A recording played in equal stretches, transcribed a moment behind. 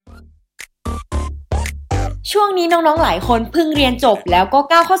ช่วงนี้น้องๆหลายคนเพิ่งเรียนจบแล้วก็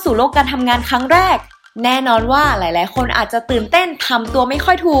ก้าวเข้าสู่โลกการทำงานครั้งแรกแน่นอนว่าหลายๆคนอาจจะตื่นเต้นทำตัวไม่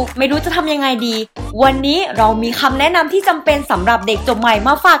ค่อยถูกไม่รู้จะทำยังไงดีวันนี้เรามีคำแนะนำที่จำเป็นสำหรับเด็กจบใหม่ม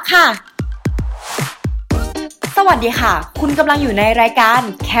าฝากค่ะสวัสดีค่ะคุณกำลังอยู่ในรายการ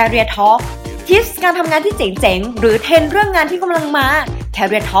Career Talk ทิปส์การทำงานที่เจ๋งๆหรือเทรนด์เรื่องงานที่กำลังมา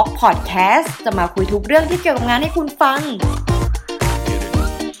Career Talk Podcast จะมาคุยทุกเรื่องที่เกี่ยวกับงานให้คุณฟัง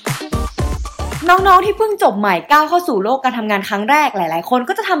น้องๆที่เพิ่งจบใหม่ก้าวเข้าสู่โลกการทำงานครั้งแรกหลายๆคน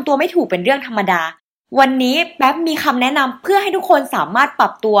ก็จะทำตัวไม่ถูกเป็นเรื่องธรรมดาวันนี้แป๊บมีคำแนะนำเพื่อให้ทุกคนสามารถปรั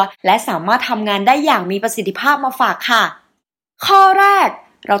บตัวและสามารถทำงานได้อย่างมีประสิทธิภาพมาฝากค่ะข้อแรก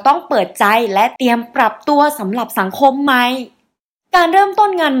เราต้องเปิดใจและเตรียมปรับตัวสำหรับสังคมใหม่การเริ่มต้น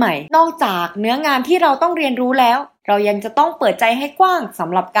งานใหม่นอกจากเนื้องานที่เราต้องเรียนรู้แล้วเรายังจะต้องเปิดใจให้กว้างส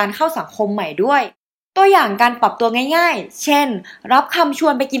ำหรับการเข้าสังคมใหม่ด้วยตัวอย่างการปรับตัวง่ายๆเช่นรับคำชว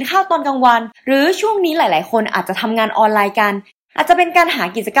นไปกินข้าวตอนกลางวันหรือช่วงนี้หลายๆคนอาจจะทำงานออนไลน์กันอาจจะเป็นการหา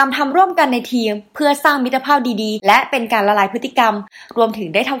กิจกรรมทำร่วมกันในทีมเพื่อสร้างมิตรภาพดีๆและเป็นการละลายพฤติกรรมรวมถึง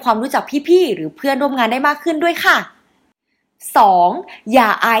ได้ทำความรู้จักพี่ๆหรือเพื่อนร่วมงานได้มากขึ้นด้วยค่ะ 2. อย่า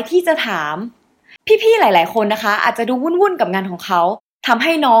อายที่จะถามพี่ๆหลายๆคนนะคะอาจจะดูวุ่นๆกับงานของเขาทำใ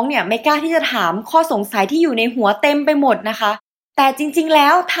ห้น้องเนี่ยไม่กล้าที่จะถามข้อสงสัยที่อยู่ในหัวเต็มไปหมดนะคะแต่จริงๆแล้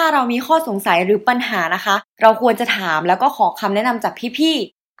วถ้าเรามีข้อสงสัยหรือปัญหานะคะเราควรจะถามแล้วก็ขอคำแนะนำจากพี่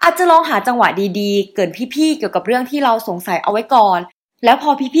ๆอาจจะลองหาจังหวะดีๆเกริ่นพี่ๆเกี่ยวกับเรื่องที่เราสงสัยเอาไว้ก่อนแล้วพอ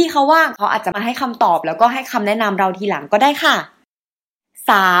พี่ๆเขาว่างเขาอาจจะมาให้คำตอบแล้วก็ให้คำแนะนำเราทีหลังก็ได้ค่ะ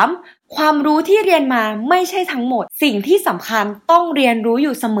 3. ความรู้ที่เรียนมาไม่ใช่ทั้งหมดสิ่งที่สำคัญต้องเรียนรู้อ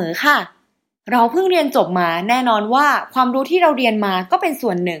ยู่เสมอค่ะเราเพิ่งเรียนจบมาแน่นอนว่าความรู้ที่เราเรียนมาก็เป็นส่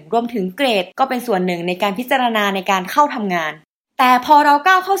วนหนึ่งรวมถึงเกรดก็เป็นส่วนหนึ่งในการพิจารณาในการเข้าทำงานแต่พอเรา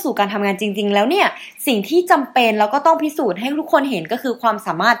ก้าวเข้าสู่การทำงานจริงๆแล้วเนี่ยสิ่งที่จำเป็นแล้วก็ต้องพิสูจน์ให้ทุกคนเห็นก็คือความส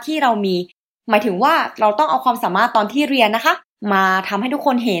ามารถที่เรามีหมายถึงว่าเราต้องเอาความสามารถตอนที่เรียนนะคะมาทำให้ทุกค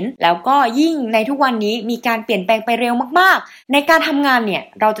นเห็นแล้วก็ยิ่งในทุกวันนี้มีการเปลี่ยนแปลงไปเร็วมากๆในการทำงานเนี่ย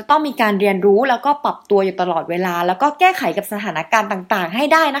เราจะต้องมีการเรียนรู้แล้วก็ปรับตัวอยู่ตลอดเวลาแล้วก็แก้ไขกับสถานการณ์ต่างๆให้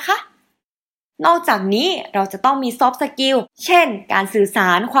ได้นะคะนอกจากนี้เราจะต้องมี soft skill เช่นการสื่อส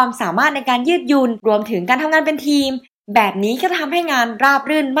ารความสามารถในการยืดหยุ่นรวมถึงการทำงานเป็นทีมแบบนี้ก็จะทำให้งานราบ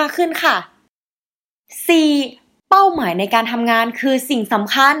รื่นมากขึ้นค่ะ 4. เป้าหมายในการทำงานคือสิ่งส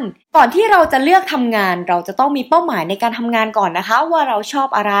ำคัญก่อนที่เราจะเลือกทำงานเราจะต้องมีเป้าหมายในการทำงานก่อนนะคะว่าเราชอบ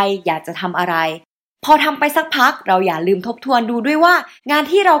อะไรอยากจะทำอะไรพอทำไปสักพักเราอย่าลืมทบทวนดูด้วยว่างาน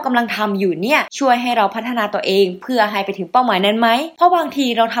ที่เรากำลังทำอยู่เนี่ยช่วยให้เราพัฒนาตัวเองเพื่อให้ไปถึงเป้าหมายนั้นไหมเพราะบางที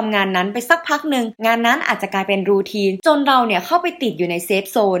เราทำงานนั้นไปสักพักหนึ่งงานนั้นอาจจะกลายเป็นรูทีนจนเราเนี่ยเข้าไปติดอยู่ในเซฟ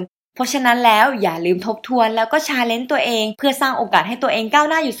โซนเพราะฉะนั้นแล้วอย่าลืมทบทวนแล้วก็ชาเลนจ์ตัวเองเพื่อสร้างโอกาสให้ตัวเองก้าว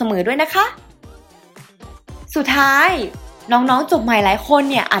หน้าอยู่เสมอด้วยนะคะสุดท้ายน้องๆจบใหม่หลายคน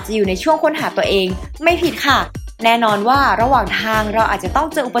เนี่ยอาจจะอยู่ในช่วงค้นหาตัวเองไม่ผิดค่ะแน่นอนว่าระหว่างทางเราอาจจะต้อง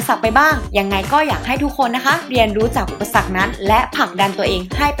เจออุปสรรคไปบ้างยังไงก็อยากให้ทุกคนนะคะเรียนรู้จากอุปสรรคนั้นและผลักดันตัวเอง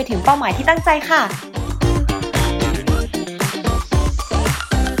ให้ไปถึงเป้าหมายที่ตั้งใจค่ะ